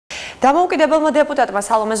დამოუკიდებელმა დეპუტატმა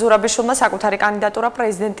სალომე ზურაბიშვილმა საკუთარი კანდიდატურა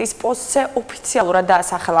პრეზიდენტის პოსტზე ოფიციალურად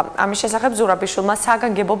დაასახელა. ამის შესახებ ზურაბიშვილმა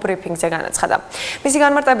საგანგებო ბრიფინგზე განაცხადა. მისი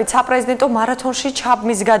განმარტებით საპრეზიდენტო მარათონში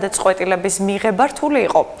ჩაბმის გადაწყვეტილების მიღება რთული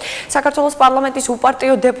იყო. საქართველოს პარლამენტის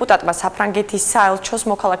უპარტიო დეპუტატმა საფრანგეთის საელჩოს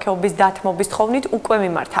მოქალაქეობის დათმობის თხოვნით უკვე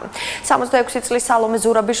მიმართა. 66 წლის სალომე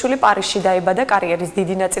ზურაბიშვილი პარიზში დაიბადა, კარიერის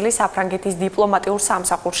დიდი ნაწილი საფრანგეთის დიპლომატიურ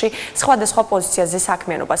სამსახურში სხვადასხვა პოზიციაზე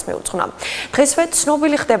საქმიანობას მიუძღვნა. დღესვე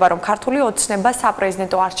ცნობილი ხდება, რომ ქართული ოცნება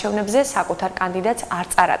საპრეზიდენტო არჩევნებზე საკუთარ კანდიდატს არ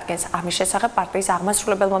წარადგენს. ამის შესახებ პარტიის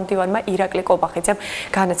აღმასრულებელმა მდივანმა ირაკლი კობახიძემ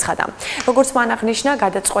განაცხადა. როგორც მან აღნიშნა,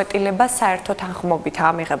 გადაწყვეტილება საერთო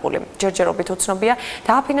თანხმობითაა მიღებული. ჯერჯერობით უცნობია,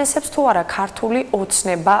 დააფინანსებს თუ არა ქართული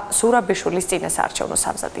ოცნება ზურაბიშვილის წინასაარჩევნო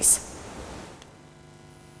სამზადისს.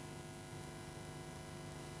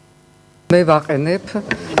 მე ვაყენებ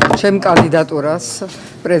ჩემ კანდიდატურას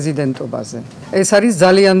პრეზიდენტობაზე. ეს არის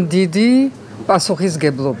ძალიან დიდი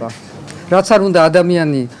პასუხისგებლობა. რაც არ უნდა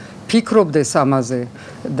ადამიანი ფიქრობდეს ამაზე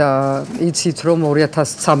და იცით რომ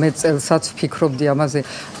 2013 წელსაც ვფიქრობდი ამაზე,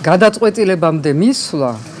 გადაწყვეტილებამდე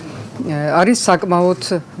მისვლა არის საკმაოდ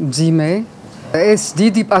მძიმე. ეს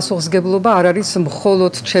დიდი პასუხისგებლობა არ არის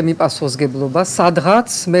მხოლოდ ჩემი პასუხისგებლობა, სადღაც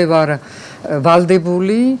მე ვარ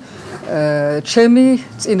ვალდებული ჩემი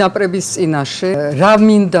წინაპრების წინაშე, რა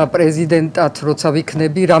მინდა პრეზიდენტად როცა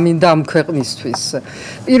ვიქნები, რა მინდა ამ ქვეყნისთვის.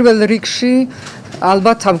 პირველ რიგში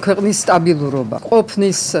ალბათ ამ ქვეყნის სტაბილურობა,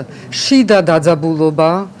 ყოფნის შიდა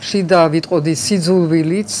დაძაბულობა, შიდა ვიტყოდი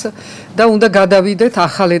სიძულვილიც და უნდა გადავიდეთ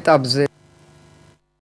ახალ ეტაპზე.